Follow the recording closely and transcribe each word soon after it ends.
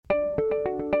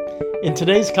In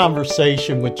today's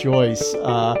conversation with Joyce,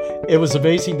 it was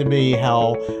amazing to me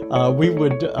how we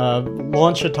would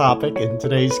launch a topic, in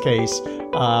today's case,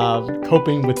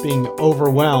 coping with being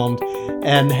overwhelmed,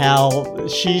 and how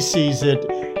she sees it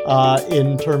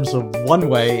in terms of one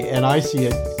way, and I see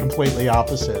it completely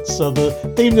opposite. So the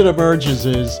theme that emerges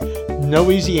is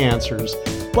no easy answers,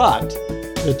 but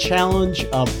the challenge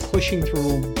of pushing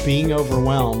through being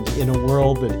overwhelmed in a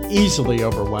world that easily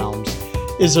overwhelms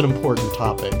is an important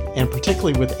topic, and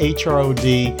particularly with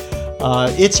HROD,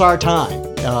 it's our time.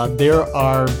 There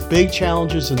are big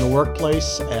challenges in the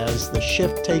workplace as the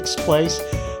shift takes place.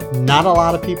 Not a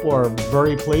lot of people are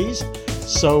very pleased,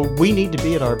 so we need to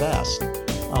be at our best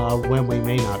when we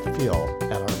may not feel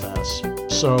at our best.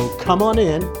 So come on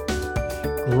in,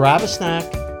 grab a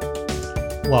snack,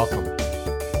 welcome.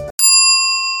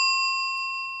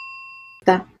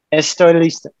 Estoy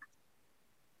lista.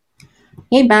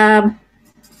 Hey, Bob.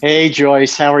 Hey,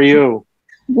 Joyce, how are you?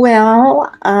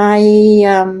 Well, I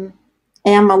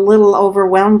am a little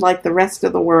overwhelmed like the rest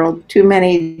of the world. Too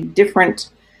many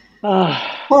different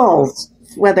pulls,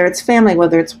 whether it's family,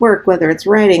 whether it's work, whether it's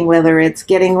writing, whether it's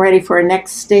getting ready for a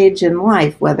next stage in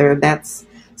life, whether that's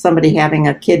somebody having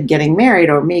a kid getting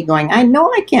married or me going, I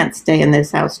know I can't stay in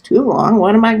this house too long.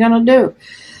 What am I going to do?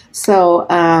 So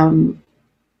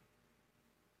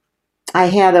I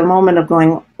had a moment of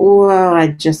going, oh, I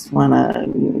just want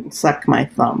to suck my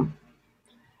thumb.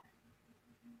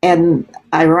 And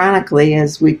ironically,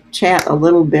 as we chat a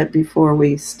little bit before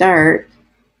we start,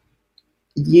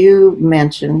 you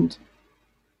mentioned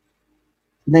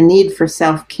the need for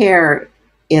self-care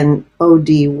in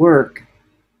OD work.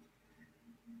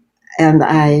 And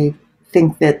I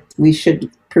think that we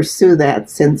should pursue that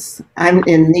since I'm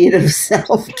in need of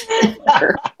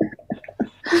self-care.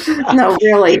 No,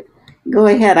 really. Go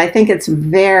ahead. I think it's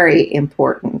very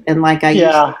important. And like I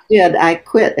did, I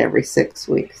quit every 6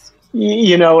 weeks.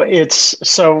 You know, it's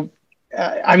so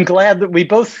I'm glad that we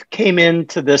both came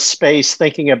into this space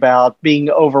thinking about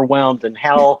being overwhelmed and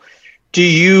how do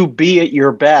you be at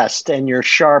your best and your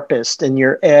sharpest and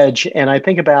your edge. And I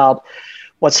think about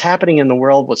what's happening in the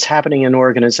world, what's happening in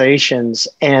organizations,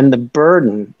 and the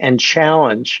burden and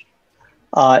challenge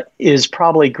is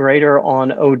probably greater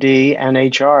on OD and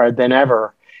HR than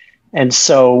ever. And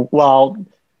so while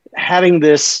having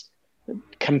this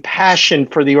compassion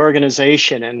for the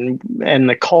organization and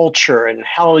the culture and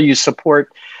how you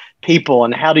support people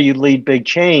and how do you lead big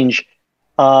change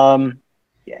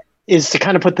is to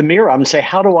kind of put the mirror up and say,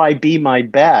 how do I be my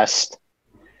best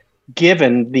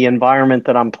given the environment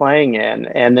that I'm playing in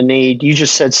and the need? You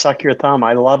just said, suck your thumb.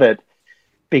 I love it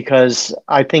because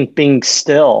I think being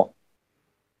still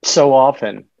so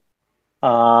often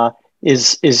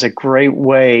is a great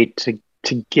way to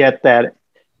get that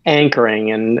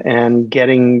anchoring and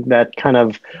getting that kind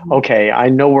of, okay, I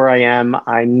know where I am.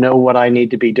 I know what I need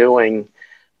to be doing.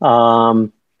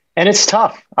 And it's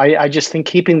tough. I just think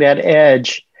keeping that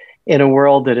edge in a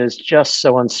world that is just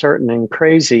so uncertain and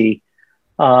crazy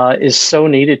is so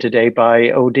needed today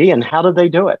by OD. And how do they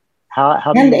do it? How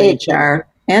and HR.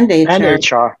 And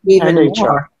HR.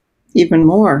 Even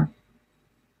more.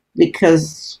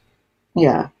 Because,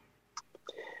 yeah.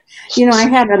 You know, I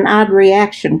had an odd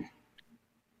reaction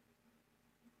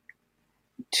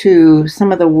to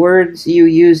some of the words you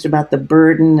used about the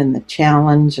burden and the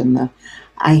challenge, and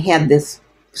I had this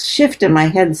shift in my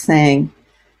head saying,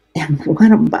 and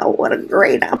what a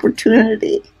great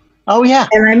opportunity. Oh, yeah.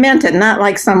 And I meant it, not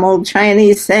like some old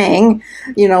Chinese saying,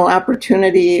 you know,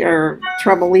 opportunity or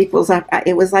trouble equals.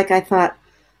 It was like I thought,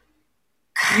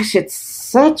 gosh, it's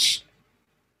such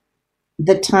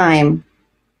the time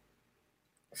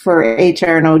for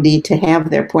HR and OD to have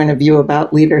their point of view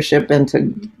about leadership and to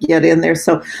get in there.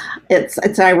 So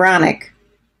it's ironic.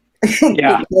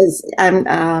 Yeah. Because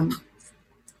I'm,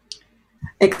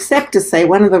 except to say,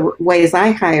 one of the ways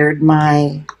I hired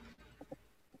my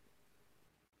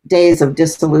days of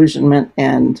disillusionment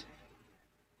and,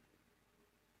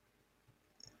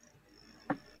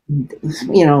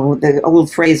 you know, the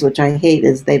old phrase, which I hate,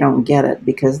 is they don't get it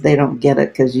because they don't get it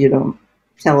because you don't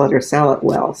tell it or sell it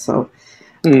well. So,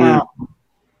 I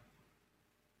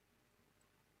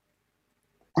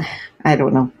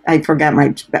don't know. I forgot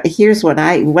here's what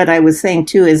I was saying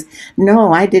too is,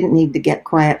 no, I didn't need to get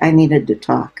quiet. I needed to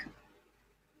talk.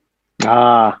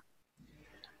 I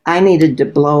needed to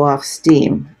blow off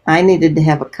steam. I needed to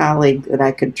have a colleague that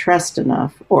I could trust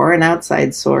enough, or an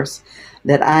outside source,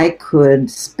 that I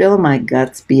could spill my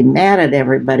guts, be mad at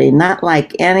everybody, not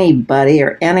like anybody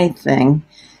or anything,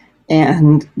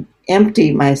 and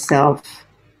empty myself.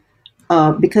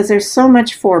 Because there's so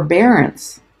much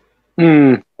forbearance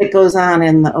that goes on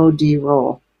in the OD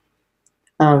role.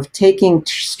 of taking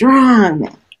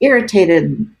strong,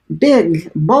 irritated, big,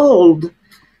 bold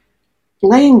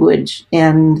language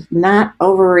and not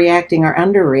overreacting or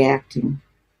underreacting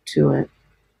to it.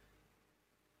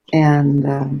 And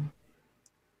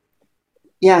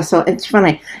so it's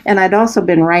funny. And I'd also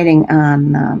been writing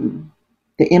on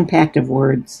the impact of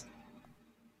words.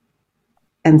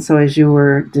 And so as you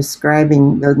were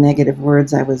describing the negative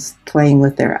words, I was playing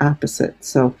with their opposite.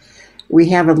 So we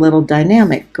have a little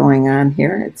dynamic going on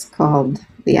here. It's called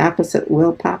the opposite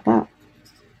will pop up.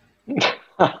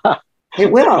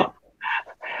 It will.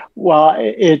 Well,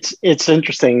 it's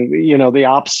interesting, the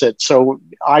opposite. So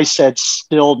I said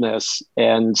stillness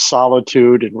and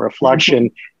solitude and reflection.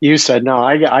 Mm-hmm. You said, no,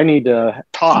 I need to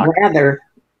talk. Rather.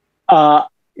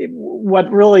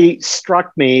 What really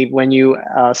struck me when you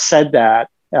said that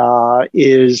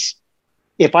is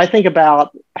if I think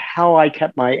about how I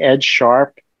kept my edge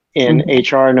sharp in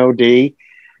mm-hmm. HR and OD,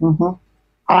 mm-hmm.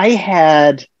 I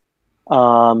had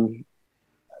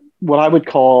what I would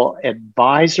call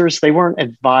advisors. They weren't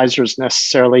advisors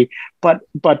necessarily, but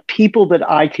people that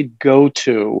I could go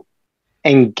to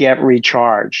and get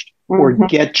recharged mm-hmm. or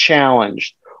get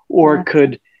challenged or yeah.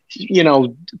 could,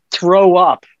 throw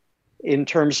up in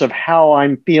terms of how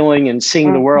I'm feeling and seeing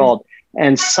mm-hmm. the world.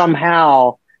 And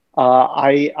somehow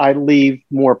I leave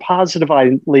more positive.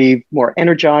 I leave more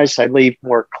energized. I leave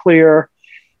more clear.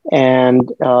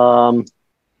 And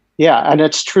and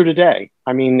it's true today.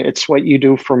 I mean, it's what you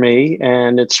do for me,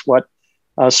 and it's what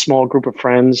a small group of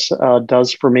friends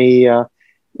does for me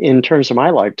in terms of my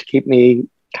life to keep me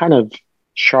kind of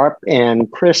sharp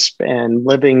and crisp and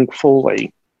living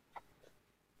fully.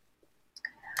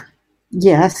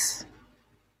 Yes.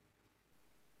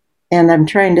 And I'm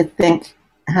trying to think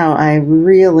how I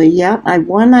really,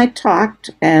 I talked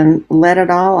and let it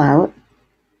all out.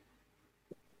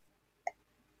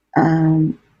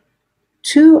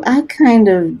 2, I kind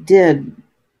of did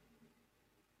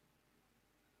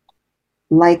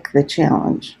like the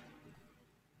challenge.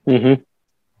 Mm-hmm.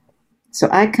 So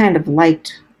I kind of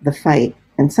liked the fight.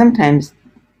 And sometimes,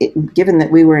 given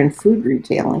that we were in food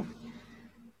retailing,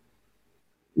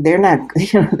 they're not,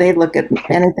 they look at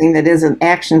anything that isn't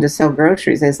action to sell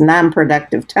groceries as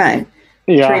non-productive time.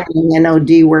 Yeah. Training and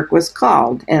OD work was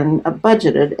called and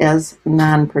budgeted as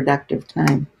non-productive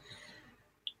time.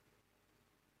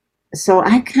 So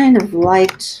I kind of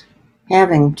liked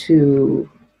having to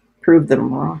prove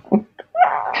them wrong.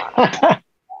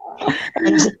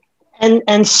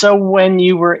 and so when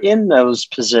you were in those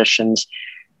positions,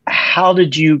 how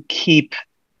did you keep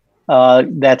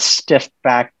that stiff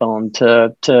backbone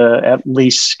to at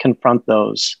least confront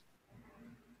those?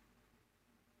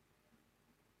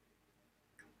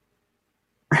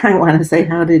 I want to say,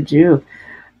 how did you?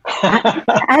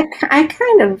 I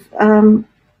kind of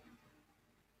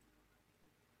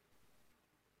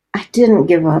I didn't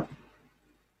give up.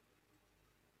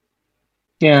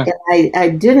 Yeah, and I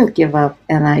didn't give up,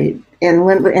 and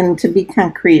to be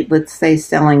concrete, let's say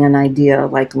selling an idea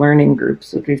like learning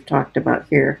groups that we've talked about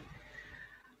here.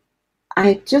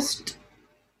 I just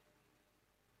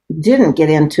didn't get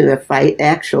into a fight,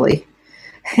 actually.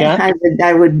 Yeah.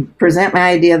 I would present my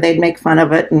idea, they'd make fun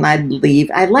of it, and I'd leave.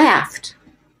 I laughed.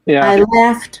 Yeah. I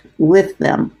laughed with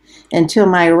them until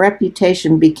my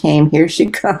reputation became, here she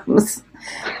comes.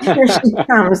 Here she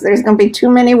comes. There's going to be too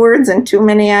many words and too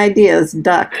many ideas.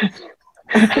 Duck.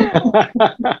 That's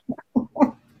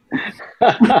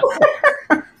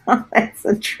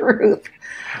the truth.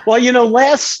 Well,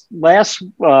 last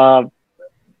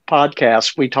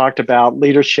podcast, we talked about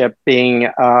leadership being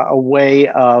a way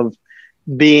of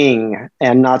being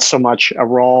and not so much a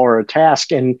role or a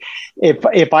task. And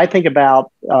if I think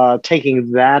about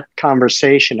taking that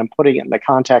conversation and putting it in the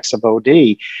context of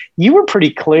OD, you were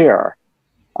pretty clear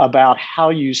about how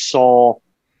you saw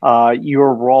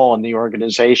your role in the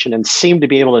organization and seemed to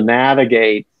be able to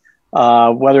navigate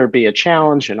whether it be a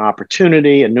challenge, an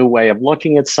opportunity, a new way of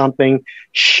looking at something,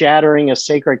 shattering a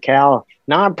sacred cow,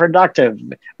 non-productive.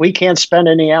 We can't spend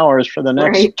any hours for the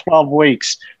next 12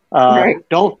 weeks.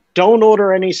 Don't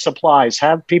order any supplies.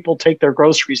 Have people take their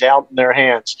groceries out in their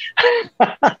hands.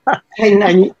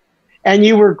 and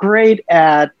you were great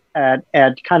at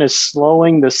kind of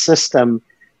slowing the system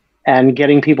and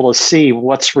getting people to see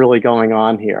what's really going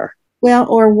on here. Well,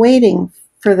 or waiting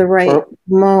for the right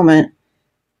moment.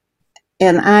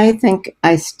 And I think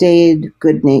I stayed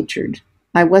good-natured.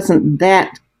 I wasn't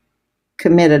that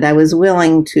committed. I was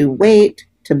willing to wait,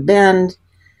 to bend,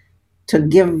 to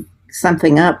give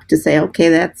something up, to say, okay,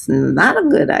 that's not a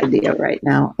good idea right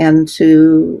now, and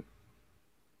to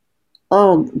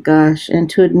Oh gosh, and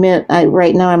to admit,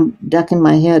 right now I'm ducking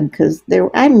my head because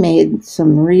I made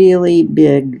some really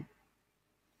big,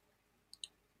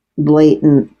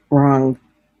 blatant wrong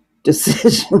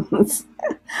decisions.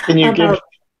 Can you give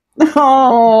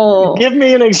Oh,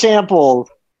 me an example,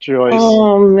 Joyce?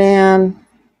 Oh man,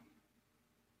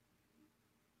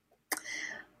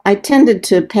 I tended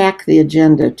to pack the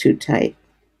agenda too tight.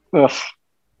 Ugh.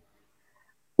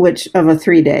 Which of a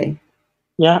 3-day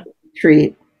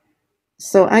treat.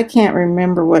 So I can't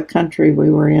remember what country we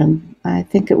were in. I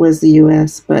think it was the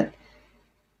U.S., but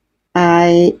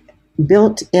I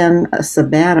built in a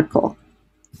sabbatical.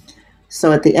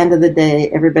 So at the end of the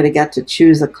day, everybody got to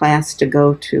choose a class to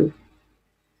go to.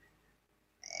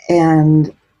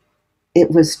 And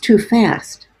it was too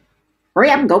fast.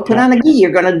 Hurry up, go put on a gi.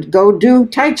 You're going to go do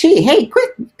Tai Chi. Hey, quick,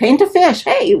 paint a fish.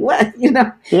 Hey, what,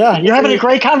 Yeah, you're having a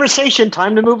great conversation.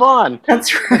 Time to move on.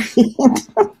 That's right.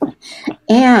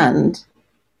 And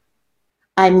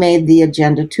I made the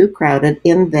agenda too crowded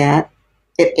in that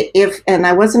and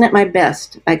I wasn't at my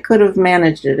best. I could have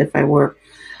managed it if I were.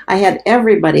 I had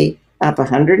everybody of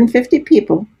 150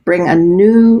 people bring a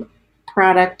new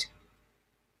product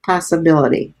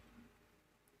possibility.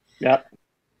 Yep.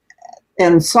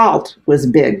 And salt was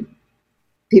big.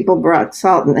 People brought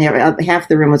salt, and half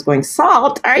the room was going,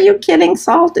 "Salt? Are you kidding?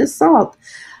 Salt is salt."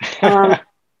 And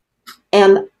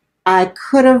I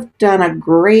could have done a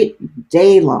great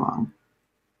day long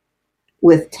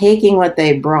with taking what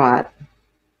they brought,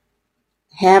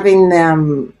 having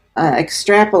them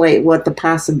extrapolate what the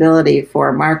possibility for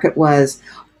a market was,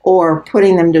 or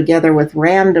putting them together with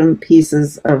random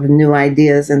pieces of new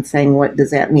ideas and saying, what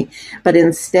does that mean? But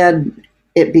instead,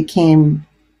 it became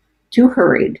too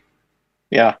hurried.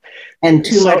 Yeah. And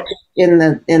too much in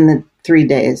the 3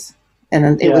 days.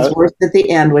 And it was worse at the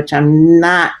end, which I'm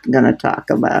not going to talk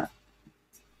about.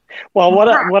 Well,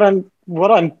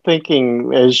 what I'm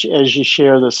thinking as you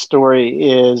share this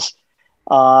story is,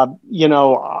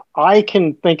 I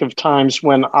can think of times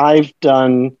when I've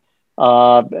done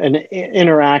an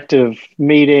interactive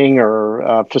meeting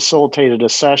or facilitated a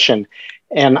session,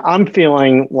 and I'm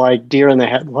feeling like deer in the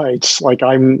headlights, like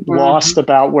I'm lost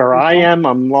about where I am.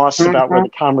 I'm lost about where the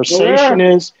conversation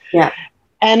is. Yeah.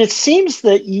 And it seems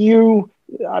that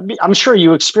I'm sure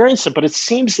you experienced it, but it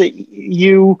seems that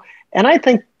you, and I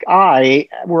think I,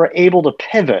 were able to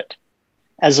pivot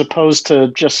as opposed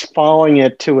to just following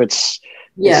it to its,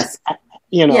 yes.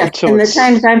 And the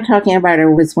times I'm talking about it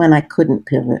was when I couldn't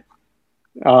pivot,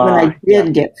 when I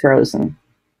did get frozen.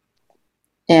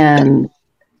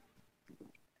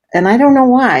 And I don't know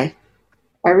why.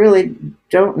 I really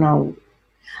don't know.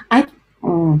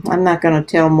 I'm not going to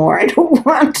tell more. I don't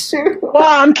want to. Well,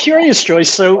 I'm curious, Joyce.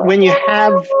 So when you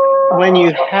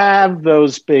have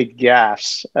those big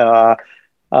gaffes,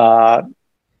 how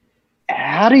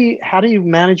do you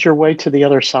manage your way to the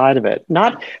other side of it?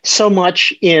 Not so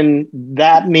much in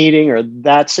that meeting or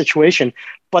that situation,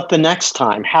 but the next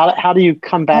time. How do you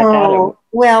come back at it?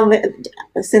 Well,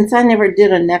 since I never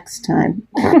did a next time,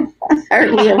 I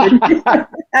hardly ever did.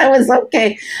 I was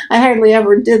okay. I hardly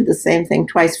ever did the same thing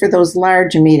twice for those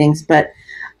large meetings, but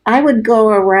I would go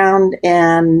around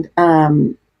and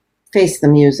face the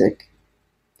music.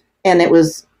 And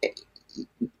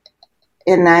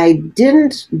I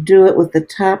didn't do it with the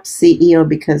top CEO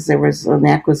because there was an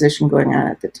acquisition going on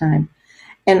at the time.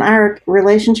 And our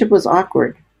relationship was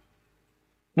awkward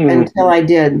until I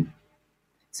did.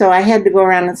 So I had to go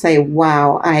around and say,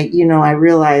 wow, I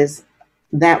realized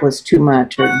that was too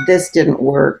much, or this didn't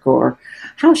work, or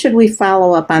how should we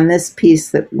follow up on this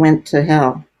piece that went to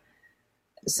hell?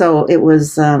 So it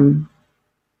was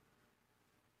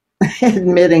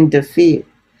admitting defeat.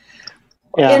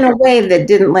 Yeah. In a way that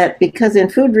didn't because in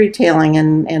food retailing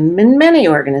and in many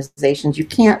organizations, you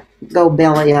can't go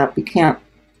belly up. You can't,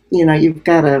 you've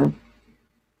got to,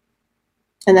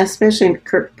 and especially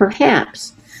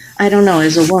perhaps, I don't know,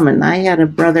 as a woman, I had a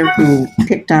brother who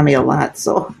picked on me a lot,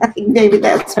 so maybe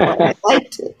that's why I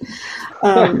liked it.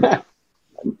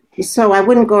 So I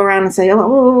wouldn't go around and say,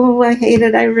 oh, I hate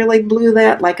it, I really blew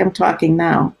that, like I'm talking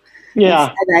now. Yeah.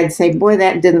 Instead, I'd say, boy,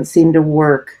 that didn't seem to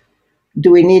work. Do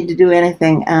we need to do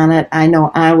anything on it? I know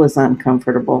I was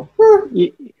uncomfortable.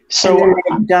 So and then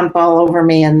they'd dump all over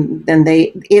me, and then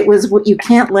you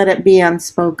can't let it be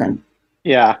unspoken.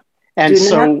 Yeah. And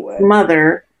not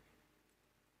smother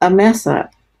a mess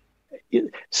up.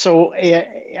 So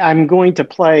I'm going to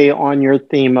play on your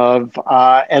theme of,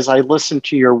 as I listen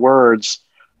to your words,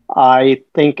 I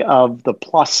think of the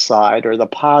plus side or the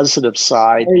positive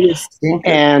side.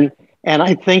 And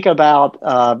I think about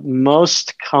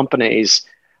most companies,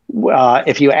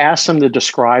 if you ask them to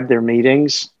describe their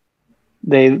meetings,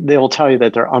 They'll tell you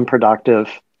that they're unproductive.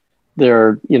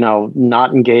 They're,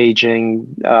 not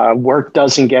engaging. Work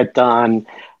doesn't get done.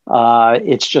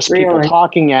 It's just people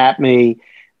talking at me.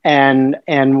 And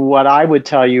what I would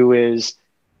tell you is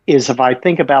if I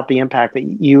think about the impact that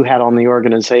you had on the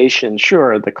organization,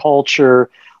 sure, the culture,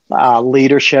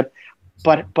 leadership,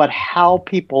 but how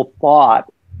people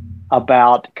thought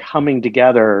about coming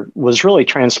together was really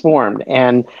transformed.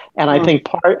 And I think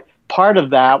part of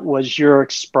that was you're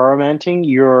experimenting,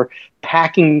 you're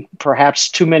packing perhaps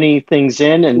too many things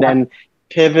in and then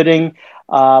pivoting.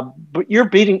 But your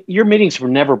meetings were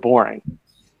never boring.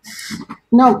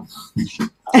 No,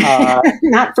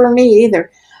 not for me either.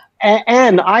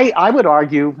 And I would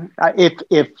argue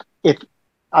if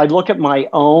I look at my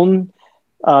own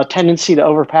tendency to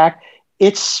overpack,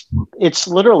 it's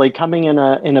literally coming in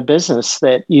a business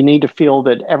that you need to feel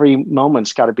that every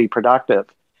moment's got to be productive.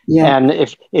 Yeah. And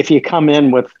if you come in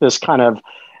with this kind of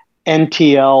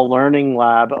NTL learning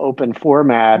lab open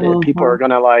format, people are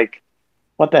going to like,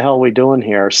 what the hell are we doing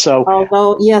here? So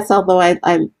although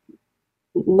I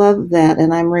love that,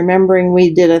 and I'm remembering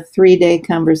we did a 3-day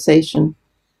conversation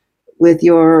with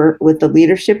the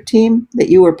leadership team that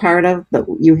you were part of, that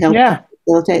you helped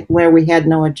facilitate, where we had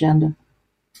no agenda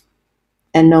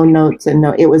and no notes and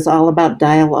it was all about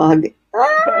dialogue.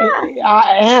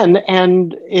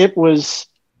 And it was,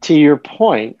 to your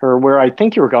point, or where I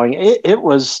think you were going, it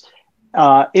was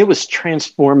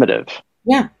transformative.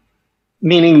 Yeah.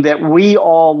 Meaning that we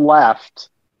all left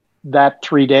that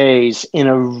 3 days in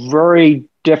a very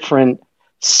different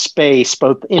space,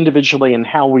 both individually and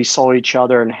how we saw each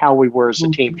other and how we were as a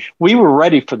team. We were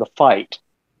ready for the fight,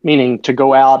 meaning to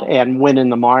go out and win in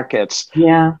the markets.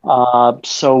 Yeah. Well,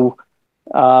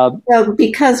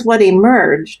 because what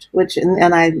emerged,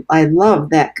 and I love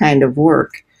that kind of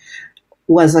work,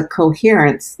 was a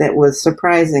coherence that was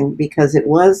surprising, because it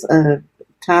was a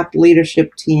top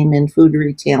leadership team in food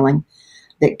retailing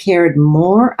that cared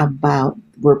more about,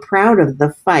 were proud of the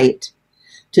fight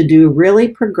to do really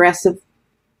progressive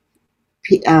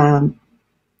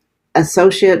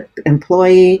associate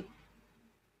employee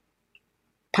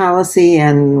policy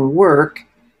and work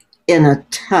in a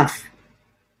tough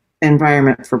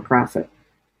environment for profit.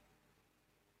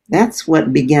 That's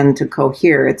what began to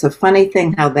cohere. It's a funny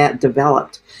thing how that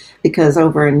developed, because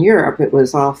over in Europe it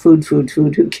was all food,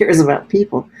 who cares about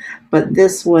people? But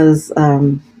this was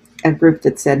a group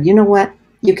that said, you know what?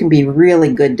 You can be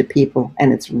really good to people,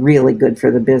 and it's really good for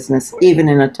the business, even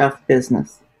in a tough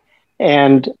business.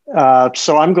 And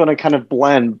so I'm going to kind of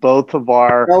blend both of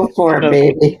our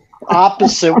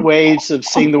opposite ways of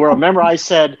seeing the world. Remember, I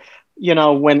said,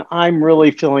 when I'm really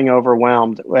feeling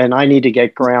overwhelmed and I need to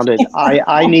get grounded,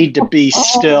 I need to be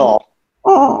still.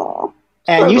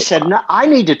 And you said, no, I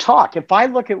need to talk. If I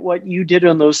look at what you did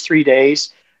on those 3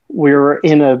 days, we were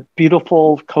in a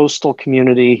beautiful coastal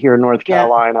community here in North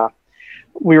Carolina.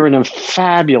 We were in a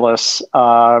fabulous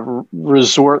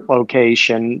resort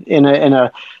location in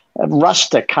a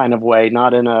rustic kind of way,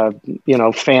 not in a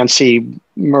fancy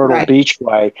Myrtle Beach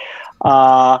way.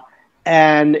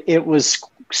 And it was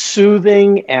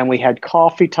soothing, and we had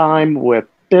coffee time with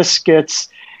biscuits.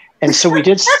 And so we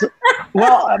did.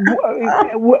 Well,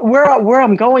 where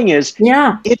I'm going is,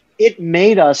 it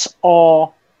made us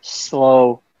all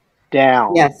slow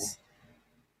down. Yes.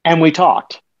 And we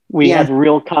talked. We had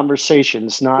real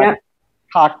conversations, not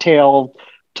cocktail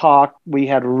talk. We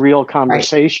had real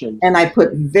conversations. Right. And I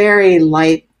put very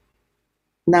light,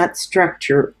 not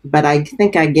structure, but I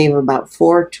think I gave about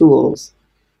 4 tools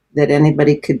that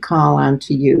anybody could call on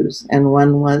to use. And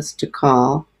one was to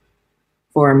call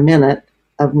for a minute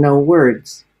of no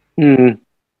words. Mm.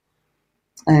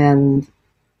 And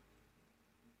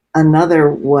another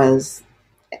was,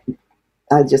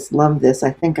 I just love this,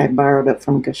 I think I borrowed it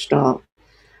from Gestalt,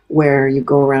 where you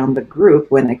go around the group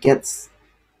when it gets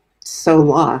so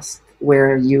lost,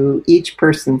 where each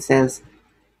person says,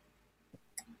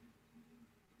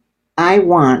 I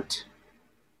want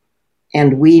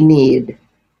and we need.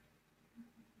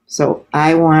 So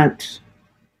I want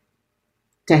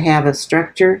to have a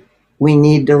structure. We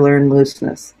need to learn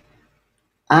looseness.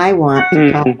 I want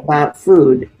to talk about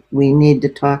food. We need to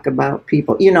talk about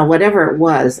people, whatever it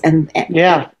was. And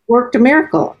it worked a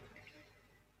miracle,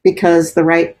 because the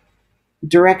right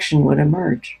direction would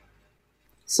emerge.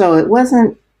 So it was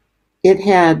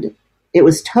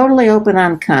totally open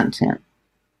on content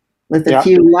with a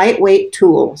few lightweight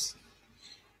tools.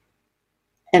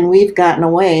 And we've gotten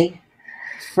away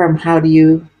from how do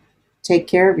you take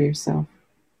care of yourself.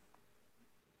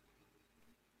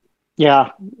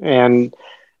 Yeah. And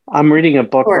I'm reading a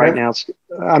book right now.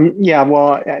 And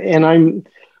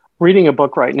reading a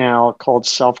book right now called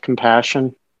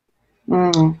Self-Compassion.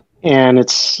 And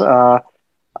it's a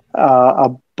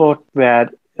book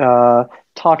that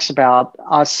talks about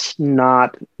us,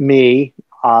 not me,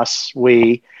 us,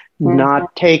 we,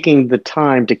 not taking the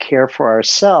time to care for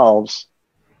ourselves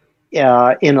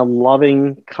in a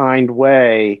loving, kind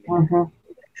way,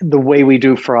 the way we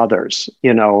do for others,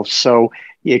 So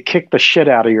you kick the shit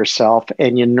out of yourself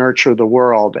and you nurture the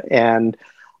world. And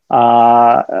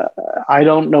I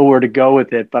don't know where to go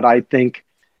with it, but I think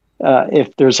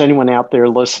if there's anyone out there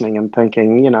listening and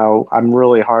thinking, I'm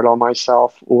really hard on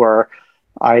myself, or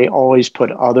I always put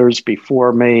others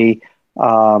before me,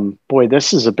 boy,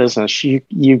 this is a business.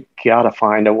 You got to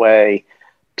find a way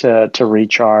to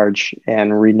recharge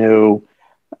and renew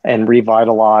and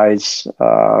revitalize.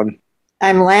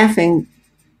 I'm laughing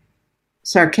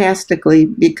sarcastically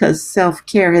because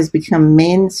self-care has become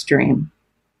mainstream.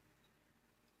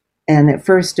 And at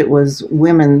first it was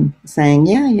women saying,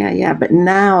 yeah. But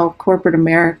now corporate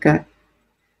America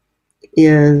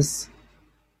is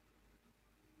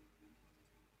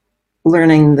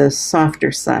learning the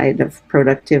softer side of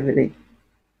productivity.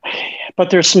 But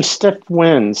there's some stiff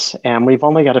wins, and we've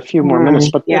only got a few more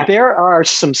minutes, but there are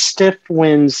some stiff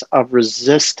wins of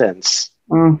resistance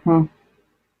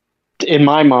in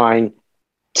my mind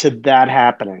to that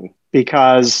happening,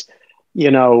 because we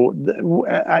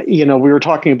were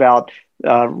talking about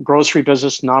grocery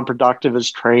business, non-productive is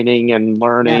training and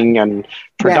learning, and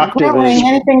productive is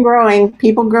anything growing,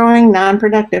 people growing,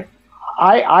 non-productive.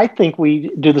 I think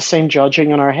we do the same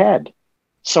judging in our head.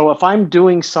 So if I'm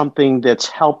doing something that's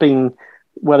helping,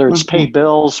 whether it's pay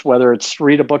bills, whether it's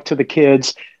read a book to the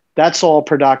kids, that's all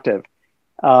productive.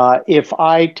 If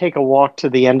I take a walk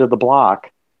to the end of the block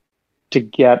to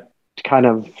get kind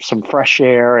of some fresh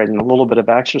air and a little bit of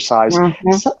exercise,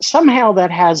 somehow that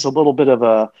has a little bit of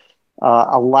a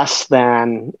less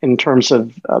than in terms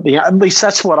of at least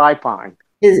that's what I find.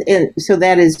 So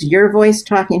that is your voice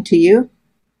talking to you?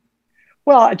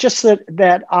 Well, just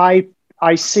that I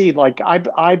see, like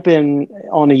I've been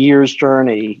on a year's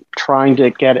journey trying to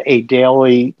get a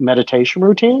daily meditation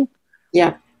routine.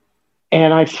 Yeah.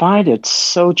 And I find it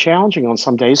so challenging on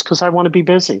some days because I want to be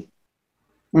busy.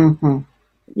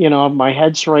 My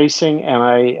head's racing, and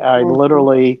I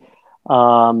literally,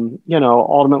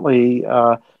 ultimately,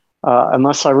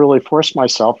 unless I really force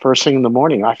myself first thing in the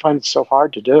morning, I find it so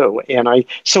hard to do.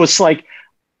 So it's like,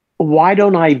 why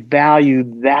don't I value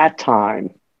that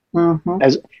time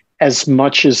as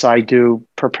much as I do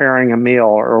preparing a meal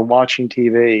or watching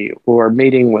TV or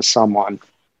meeting with someone?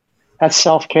 That's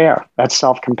self-care. That's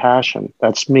self-compassion.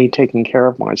 That's me taking care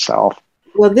of myself.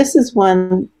 Well, this is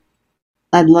one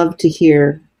I'd love to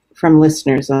hear from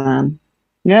listeners on.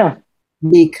 Yeah.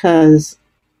 Because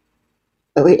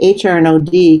HR and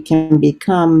OD can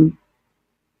become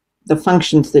the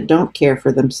functions that don't care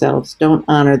for themselves, don't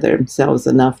honor themselves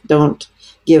enough, don't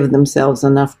give themselves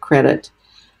enough credit.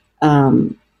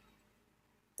 And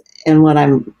what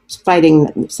I'm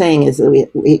saying is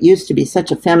that it used to be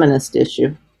such a feminist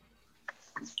issue.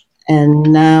 And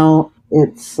now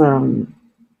it's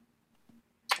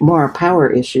more a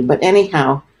power issue. But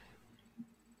anyhow,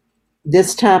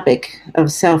 this topic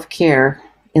of self-care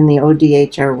in the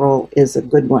ODHR role is a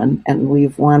good one. And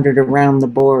we've wandered around the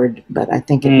board, but I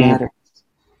think it matters.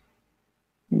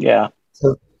 Yeah.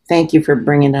 So thank you for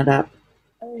bringing it up.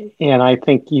 And I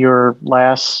think your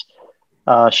last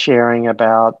sharing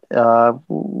about our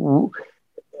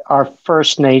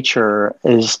first nature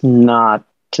is not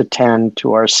to tend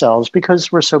to ourselves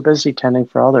because we're so busy tending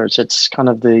for others. It's kind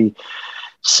of the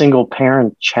single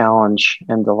parent challenge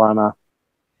and dilemma.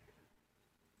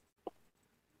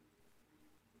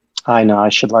 I know I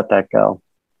should let that go.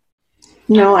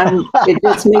 No, it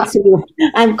just makes me.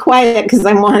 I'm quiet because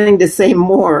I'm wanting to say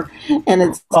more, and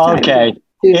it's time okay.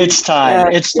 It's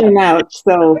time. It's time out.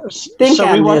 So think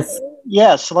on this.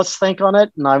 Yes, let's think on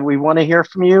it, and we want to hear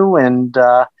from you. And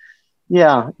why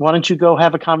don't you go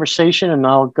have a conversation, and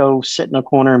I'll go sit in a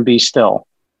corner and be still.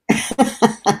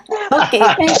 Okay,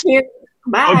 thank you.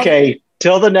 Bye. Okay,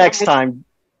 till the next time.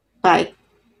 Bye.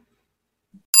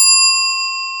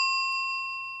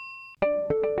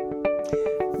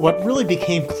 What really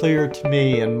became clear to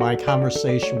me in my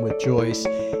conversation with Joyce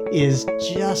is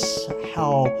just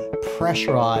how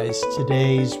pressurized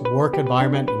today's work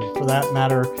environment, and for that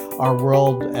matter, our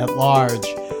world at large,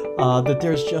 that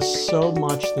there's just so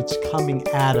much that's coming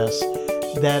at us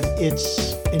that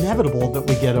it's inevitable that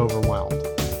we get overwhelmed.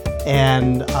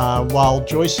 And while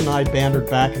Joyce and I bantered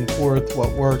back and forth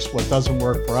what works, what doesn't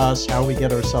work for us, how we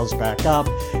get ourselves back up,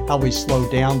 how we slow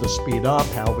down to speed up,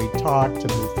 how we talk to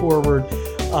move forward,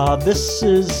 this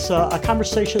is a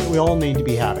conversation that we all need to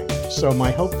be having. So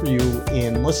my hope for you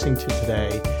in listening to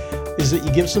today is that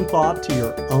you give some thought to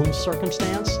your own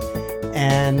circumstance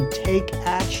and take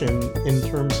action in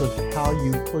terms of how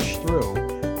you push through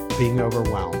being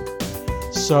overwhelmed.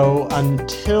 So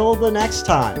until the next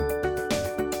time,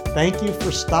 thank you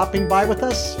for stopping by with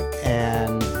us,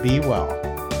 and be well.